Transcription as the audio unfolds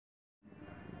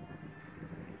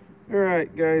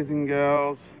Alright, guys and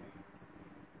gals,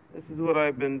 this is what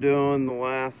I've been doing the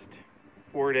last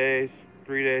 4 days,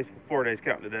 3 days, 4 days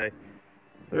counting today.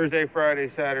 Thursday, Friday,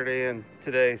 Saturday, and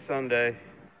today, Sunday.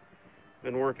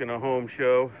 Been working a home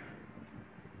show,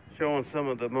 showing some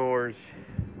of the mowers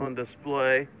on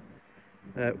display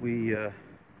that we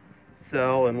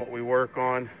sell and what we work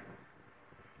on.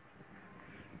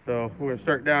 So we're going to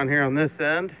start down here on this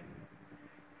end.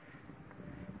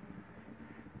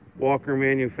 Walker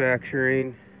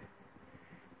Manufacturing,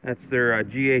 that's their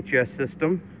GHS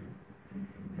system,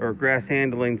 or grass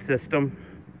handling system.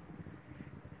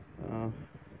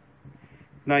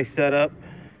 Nice setup.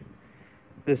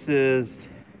 This is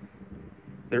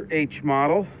their H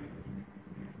model.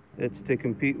 It's to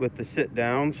compete with the sit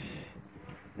downs.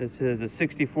 This is a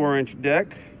 64-inch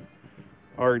deck,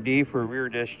 RD for rear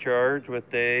discharge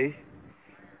with a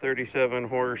 37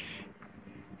 horse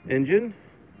engine.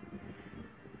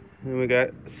 And we got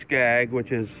Skag,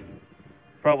 which is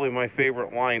probably my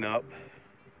favorite lineup.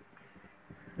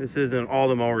 This isn't all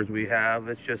the mowers we have,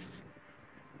 it's just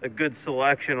a good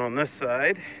selection on this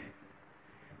side.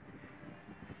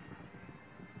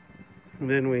 And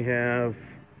then we have,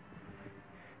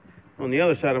 on the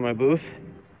other side of my booth,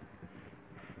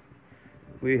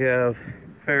 we have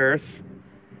Ferris,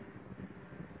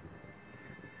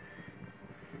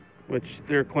 which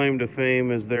their claim to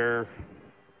fame is their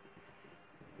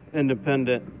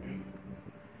independent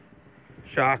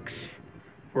shocks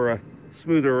for a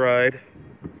smoother ride.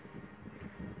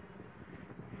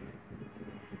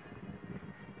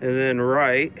 And then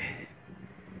Wright,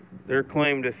 their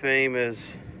claim to fame is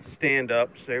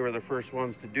stand-ups. They were the first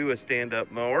ones to do a stand-up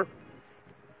mower.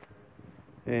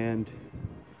 And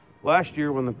last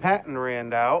year when the patent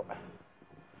ran out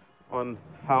on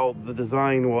how the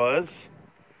design was,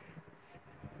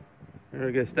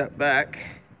 we're going to step back.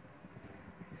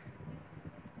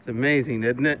 It's amazing,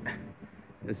 isn't it?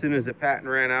 As soon as the patent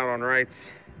ran out on Wright's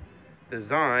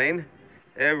design,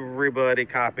 everybody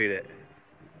copied it.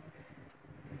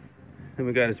 Then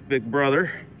we got his big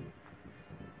brother.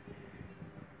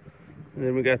 And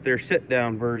then we got their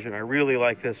sit-down version. I really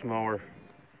like this mower.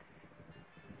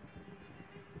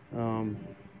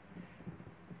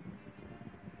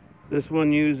 This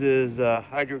one uses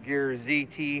Hydrogear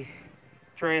ZT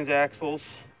transaxles.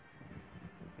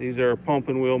 These are pump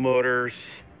and wheel motors.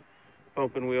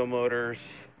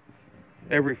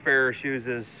 Every Ferris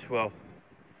uses, well,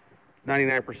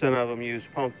 99% of them use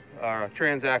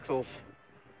transaxles.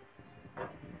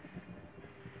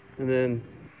 And then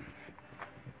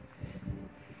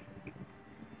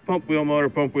pump wheel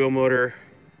motor.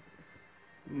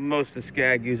 Most of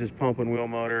Skag uses pump and wheel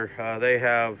motor. They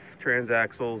have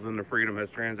transaxles, and the Freedom has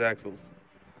transaxles.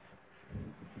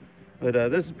 But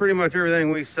this is pretty much everything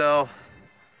we sell.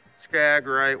 Skag,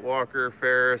 Wright, Walker,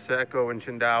 Ferris, Echo, and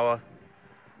Shindaiwa.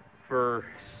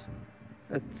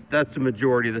 That's the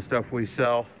majority of the stuff we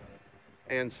sell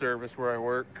and service where I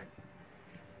work.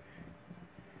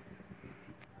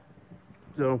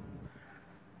 So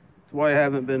that's why I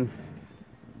haven't been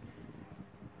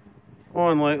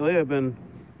on lately. I've been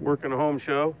working a home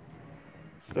show.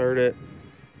 Start at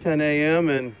 10 a.m.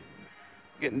 and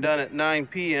getting done at 9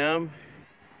 p.m.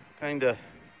 Kind of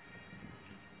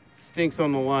stinks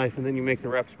on the life, and then you make the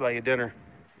reps buy you dinner.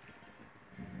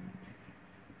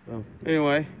 So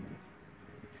anyway,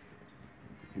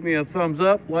 give me a thumbs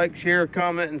up, like, share,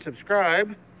 comment, and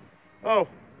subscribe. Oh,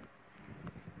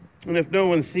 and if no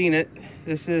one's seen it,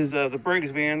 this is the Briggs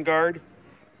Vanguard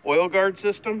oil guard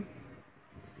system.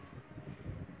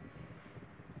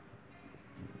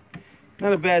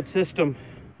 Not a bad system.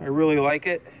 I really like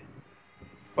it.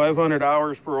 500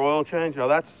 hours per oil change. Now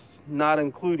that's not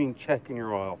including checking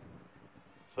your oil.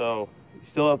 So you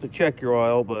still have to check your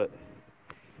oil, but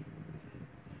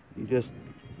you just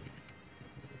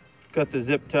cut the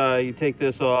zip tie, you take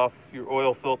this off, your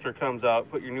oil filter comes out,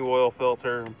 put your new oil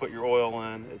filter and put your oil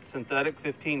in. It's synthetic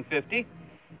 1550.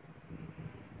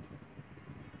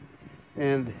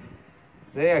 And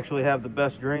they actually have the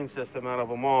best drain system out of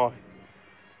them all.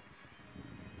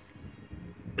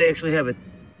 They actually have a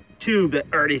tube that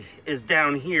already is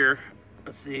down here.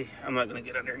 Let's see, I'm not gonna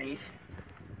get underneath.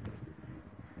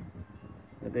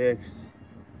 But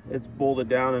it's bolted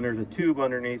down and there's a tube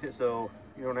underneath it, so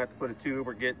you don't have to put a tube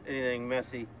or get anything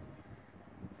messy.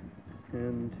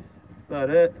 And that's about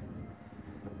it.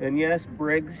 And yes,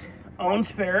 Briggs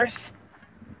owns Ferris.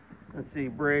 Let's see,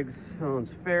 Briggs owns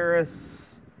Ferris,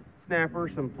 Snapper,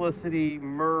 Simplicity,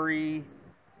 Murray,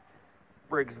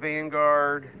 Briggs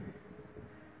Vanguard,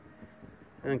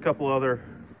 and a couple other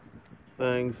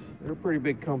things. They're a pretty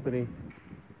big company.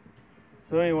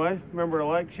 So anyway, remember to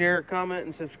like, share, comment,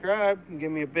 and subscribe, and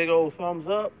give me a big old thumbs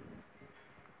up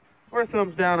or a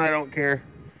thumbs down, I don't care.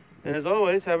 And as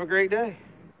always, have a great day.